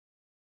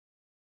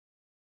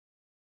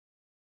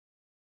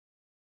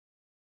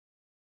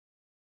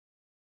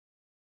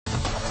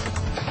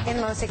in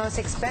the most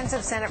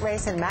expensive Senate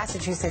race in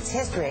Massachusetts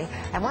history,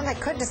 and one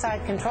that could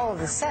decide control of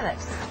the Senate.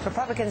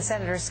 Republican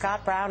Senators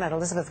Scott Brown and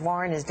Elizabeth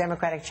Warren, his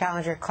Democratic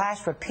challenger,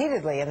 clashed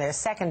repeatedly in their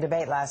second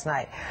debate last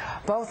night.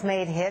 Both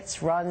made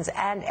hits, runs,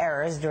 and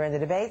errors during the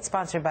debate,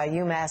 sponsored by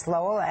UMass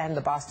Lowell and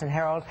the Boston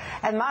Herald,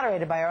 and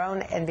moderated by our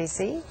own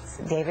NBC's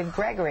David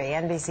Gregory.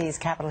 NBC's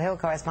Capitol Hill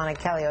correspondent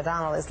Kelly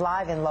O'Donnell is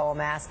live in Lowell,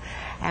 Mass,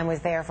 and was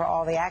there for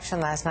all the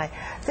action last night.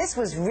 This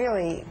was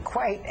really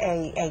quite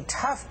a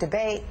tough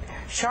debate,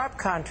 sharp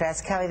contrast.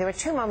 Kelly, there were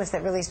two moments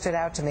that really stood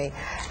out to me.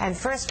 And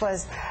first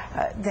was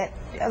that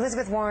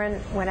Elizabeth Warren,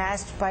 when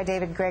asked by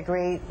David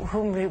Gregory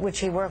whom would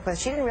she work with,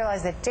 she didn't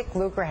realize that Dick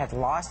Lugar had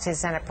lost his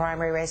Senate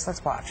primary race.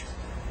 Let's watch.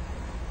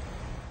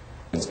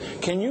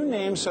 Can you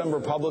name some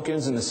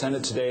Republicans in the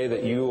Senate today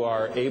that you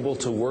are able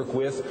to work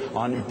with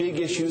on big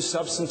issues,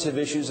 substantive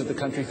issues that the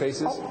country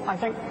faces? Oh, I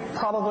think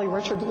probably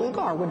Richard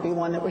Lugar would be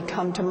one that would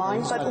come to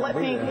mind. He's not going to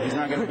be there.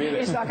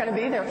 He's not going to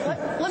be there.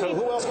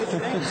 Who else could you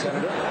name,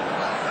 Senator?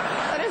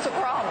 That is a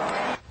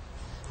problem.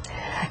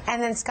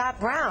 And then Scott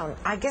Brown,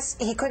 I guess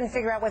he couldn't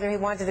figure out whether he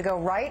wanted to go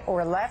right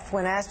or left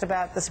when asked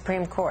about the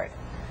Supreme Court.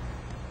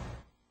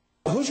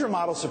 Who's your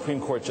model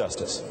Supreme Court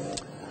justice?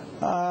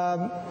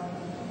 Let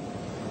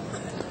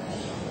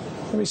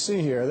me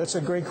see here. That's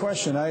a great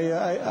question.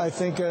 I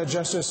think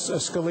Justice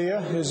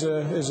Scalia is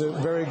a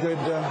very good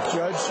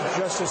judge.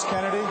 Justice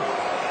Kennedy.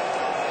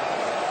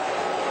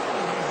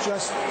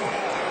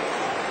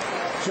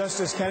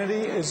 Justice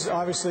Kennedy is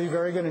obviously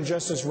very good, and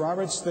Justice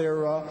Roberts.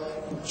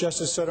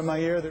 Justice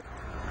Sotomayor.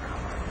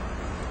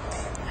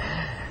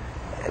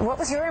 What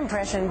was your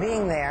impression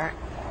being there,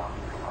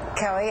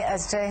 Kelly,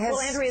 as to his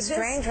Andrea,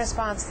 strange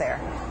response there?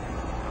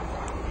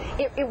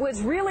 It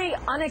was really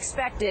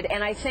unexpected,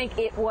 and I think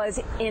it was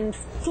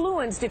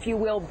influenced, if you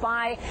will,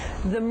 by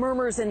the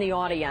murmurs in the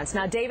audience.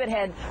 Now, David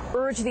had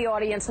urged the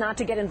audience not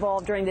to get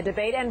involved during the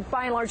debate, and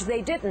by and large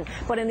they didn't.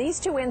 But in these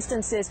two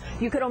instances,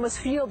 you could almost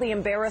feel the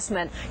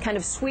embarrassment kind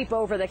of sweep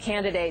over the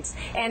candidates,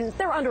 and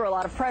they're under a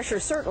lot of pressure,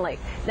 certainly.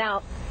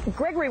 Now,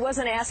 Gregory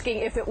wasn't asking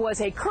if it was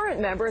a current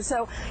member,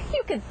 so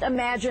you could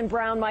imagine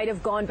Brown might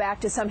have gone back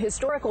to some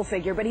historical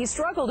figure, but he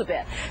struggled a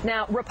bit.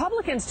 Now,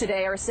 Republicans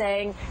today are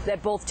saying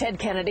that both Ted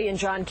Kennedy and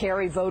John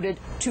Kerry voted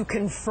to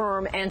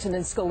confirm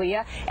Antonin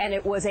Scalia, and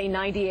it was a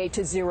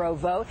 98-0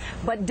 vote.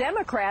 But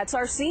Democrats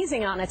are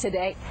seizing on it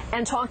today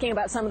and talking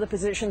about some of the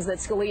positions that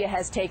Scalia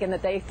has taken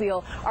that they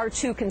feel are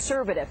too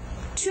conservative.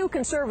 Too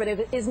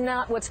conservative is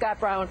not what Scott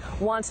Brown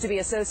wants to be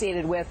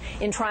associated with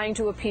in trying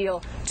to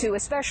appeal to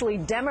especially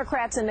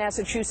Democrats in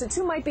Massachusetts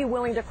who might be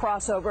willing to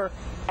cross over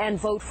and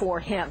vote for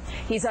him.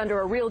 He's under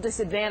a real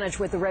disadvantage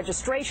with the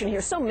registration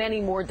here. So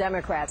many more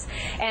Democrats.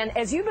 And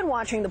as you've been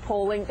watching the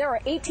polling, there are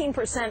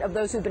 18% of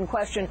those who've been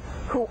questioned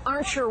who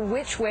aren't sure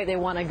which way they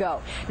want to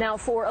go. Now,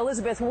 for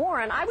Elizabeth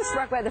Warren, I was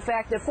struck by the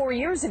fact that 4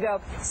 years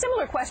ago,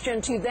 similar question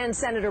to then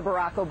Senator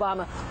Barack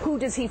Obama, who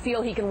does he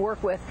feel he can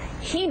work with?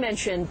 He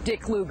mentioned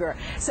Dick Lugar.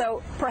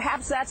 So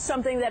perhaps that's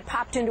something that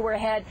popped into her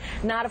head,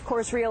 not, of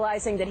course,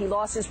 realizing that he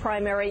lost his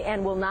primary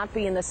and will not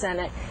be in the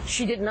Senate.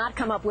 She did not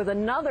come up with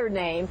another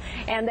name,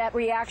 and that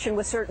reaction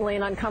was certainly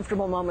an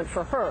uncomfortable moment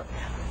for her.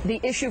 The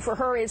issue for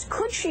her is,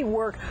 could she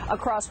work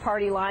across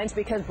party lines,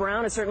 because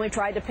Brown has certainly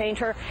tried to paint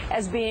her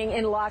as being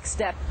in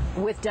lockstep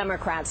with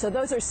Democrats. So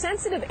those are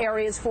sensitive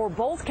areas for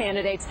both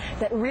candidates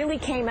that really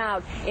came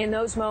out in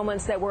those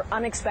moments that were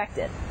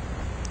unexpected.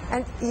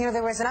 And, you know,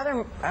 there was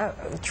another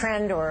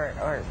trend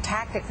or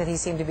tactic that he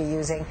seemed to be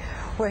using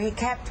where he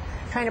kept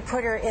trying to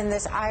put her in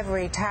this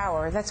ivory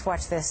tower. Let's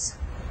watch this.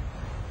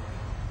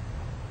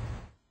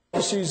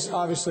 She's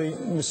obviously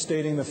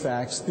misstating the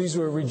facts. These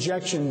were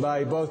rejection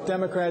by both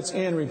Democrats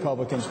and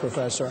Republicans,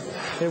 Professor.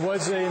 It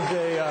wasn't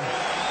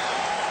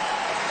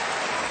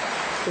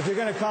if you're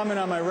going to comment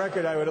on my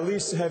record, I would at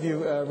least have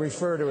you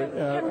refer to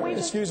it.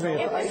 Excuse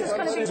me.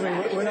 Excuse me.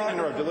 We're not.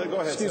 Go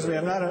ahead. Excuse me.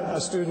 I'm not a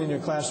student in your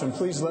classroom.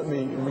 Please let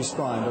me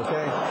respond.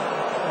 Okay.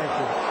 Thank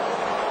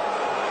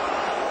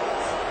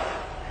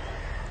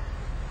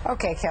you.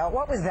 Okay, Kel.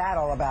 What was that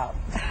all about?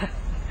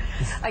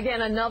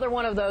 Again, another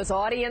one of those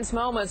audience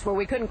moments where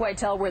we couldn't quite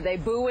tell, were they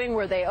booing,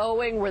 were they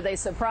owing, were they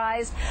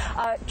surprised?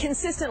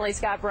 Consistently,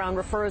 Scott Brown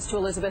refers to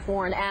Elizabeth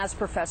Warren as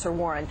Professor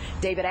Warren.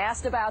 David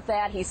asked about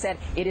that. He said,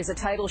 it is a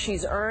title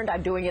she's earned.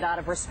 I'm doing it out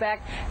of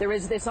respect. There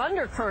is this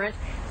undercurrent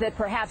that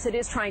perhaps it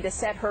is trying to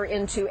set her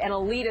into an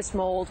elitist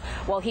mold,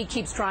 while he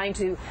keeps trying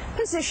to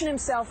position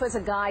himself as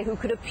a guy who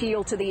could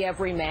appeal to the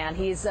everyman.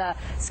 He's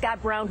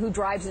Scott Brown who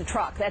drives a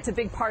truck. That's a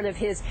big part of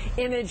his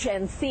image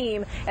and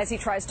theme as he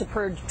tries to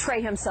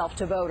portray himself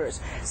to voters.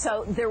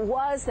 So there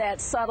was that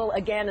subtle,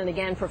 again and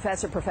again,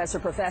 professor.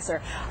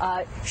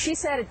 She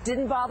said it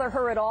didn't bother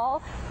her at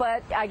all,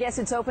 but I guess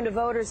it's open to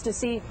voters to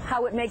see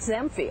how it makes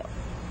them feel.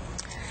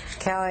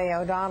 Kelly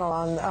O'Donnell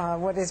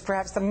on what is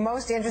perhaps the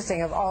most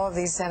interesting of all of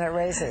these Senate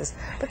races.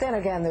 But then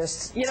again,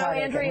 there's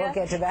Andrea, we'll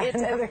get to that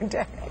another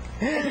day.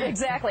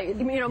 Exactly.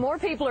 You know, more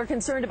people are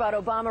concerned about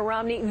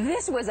Obama-Romney.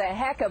 This was a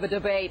heck of a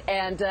debate,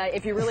 and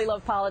if you really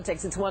love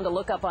politics, it's one to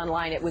look up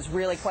online. It was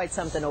really quite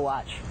something to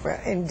watch. Well,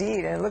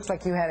 indeed, and it looks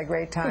like you had a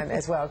great time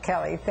as well.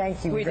 Kelly,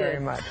 thank you very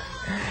much.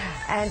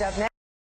 And up next.